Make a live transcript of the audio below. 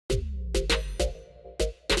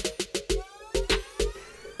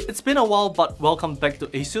It's been a while, but welcome back to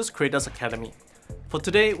ASUS Creators Academy. For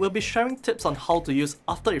today, we'll be sharing tips on how to use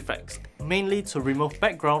After Effects, mainly to remove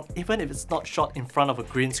background even if it's not shot in front of a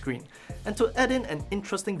green screen, and to add in an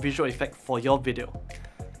interesting visual effect for your video.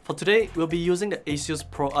 For today, we'll be using the ASUS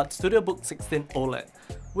ProArt StudioBook 16 OLED,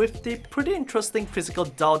 with the pretty interesting physical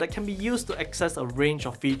dial that can be used to access a range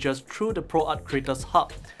of features through the ProArt Creators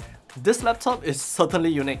Hub. This laptop is certainly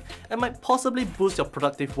unique and might possibly boost your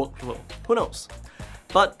productive workflow, who knows?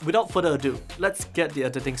 But without further ado, let's get the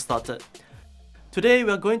editing started. Today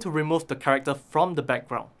we are going to remove the character from the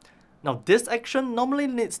background. Now this action normally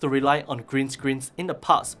needs to rely on green screens in the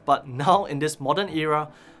past, but now in this modern era,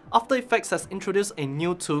 After Effects has introduced a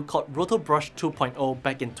new tool called Roto Brush 2.0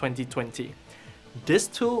 back in 2020. This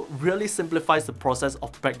tool really simplifies the process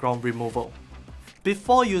of background removal.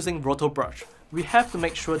 Before using Roto Brush, we have to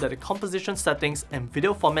make sure that the composition settings and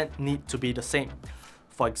video format need to be the same.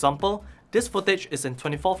 For example, this footage is in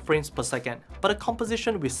 24 frames per second, but the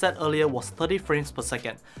composition we set earlier was 30 frames per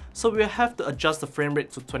second, so we'll have to adjust the frame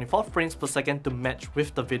rate to 24 frames per second to match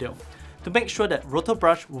with the video, to make sure that Roto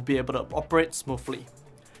Brush will be able to operate smoothly.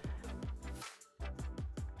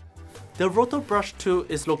 The Roto Brush tool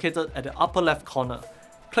is located at the upper left corner.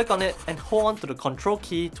 Click on it and hold on to the Control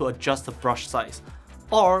key to adjust the brush size.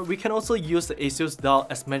 Or we can also use the ASUS dial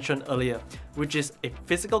as mentioned earlier, which is a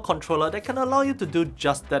physical controller that can allow you to do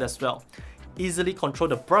just that as well. Easily control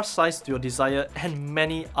the brush size to your desire and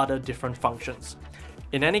many other different functions.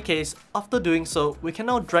 In any case, after doing so, we can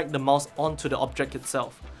now drag the mouse onto the object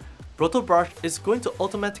itself. Roto Brush is going to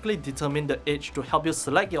automatically determine the edge to help you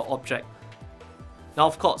select your object. Now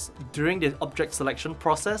of course, during the object selection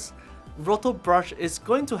process, Roto Brush is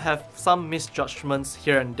going to have some misjudgments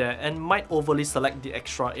here and there and might overly select the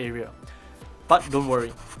extra area. But don't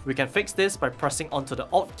worry, we can fix this by pressing onto the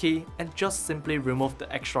Alt key and just simply remove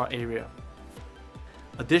the extra area.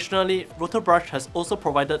 Additionally, Roto Brush has also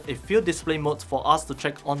provided a few display modes for us to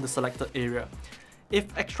check on the selected area.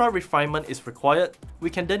 If extra refinement is required, we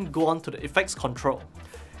can then go on to the Effects control.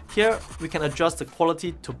 Here, we can adjust the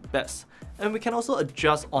quality to best, and we can also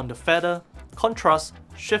adjust on the feather, contrast,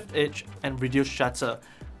 shift edge, and reduce shatter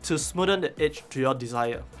to smoothen the edge to your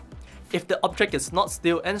desire. If the object is not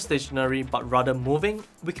still and stationary but rather moving,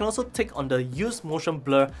 we can also take on the Use Motion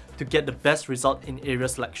Blur to get the best result in area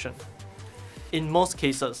selection. In most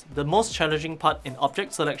cases, the most challenging part in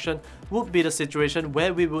object selection would be the situation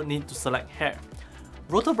where we would need to select hair.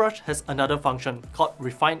 Roto Brush has another function called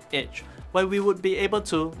Refine Edge, where we would be able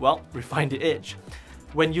to, well, refine the edge.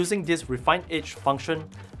 When using this Refine Edge function,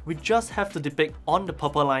 we just have to depict on the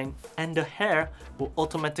purple line and the hair will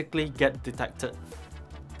automatically get detected.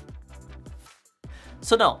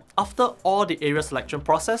 So now, after all the area selection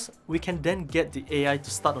process, we can then get the AI to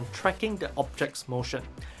start on tracking the object's motion.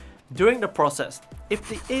 During the process, if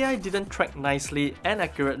the AI didn't track nicely and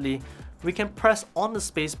accurately, we can press on the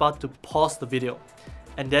spacebar to pause the video.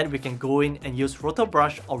 And then we can go in and use Roto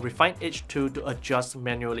Brush or Refine Edge tool to adjust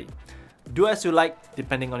manually. Do as you like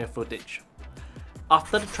depending on your footage.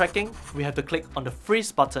 After the tracking, we have to click on the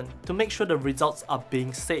freeze button to make sure the results are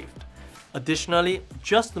being saved. Additionally,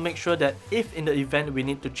 just to make sure that if in the event we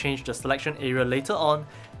need to change the selection area later on,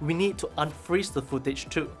 we need to unfreeze the footage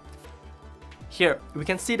too. Here, we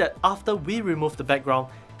can see that after we remove the background,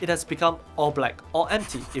 it has become all black or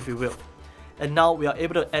empty if you will. And now we are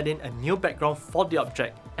able to add in a new background for the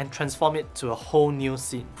object and transform it to a whole new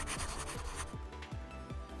scene.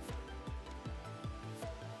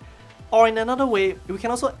 Or in another way, we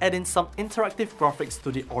can also add in some interactive graphics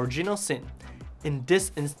to the original scene. In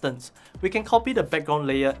this instance, we can copy the background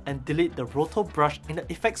layer and delete the Roto Brush in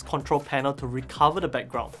the Effects control panel to recover the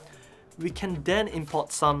background. We can then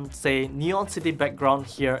import some, say, Neon City background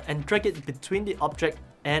here and drag it between the object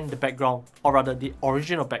and the background, or rather the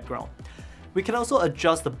original background. We can also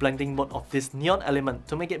adjust the blending mode of this neon element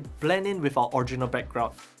to make it blend in with our original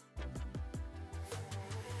background.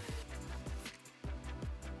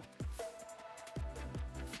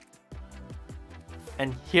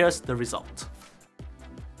 And here's the result.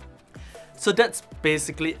 So that's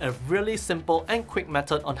basically a really simple and quick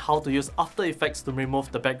method on how to use After Effects to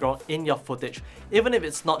remove the background in your footage, even if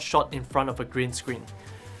it's not shot in front of a green screen.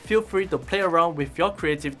 Feel free to play around with your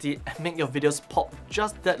creativity and make your videos pop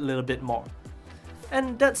just that little bit more.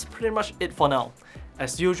 And that's pretty much it for now.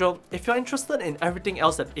 As usual, if you're interested in everything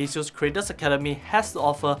else that ASUS Creators Academy has to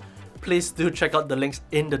offer, please do check out the links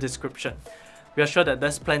in the description. We are sure that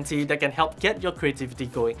there's plenty that can help get your creativity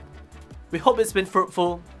going. We hope it's been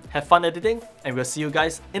fruitful, have fun editing, and we'll see you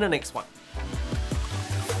guys in the next one.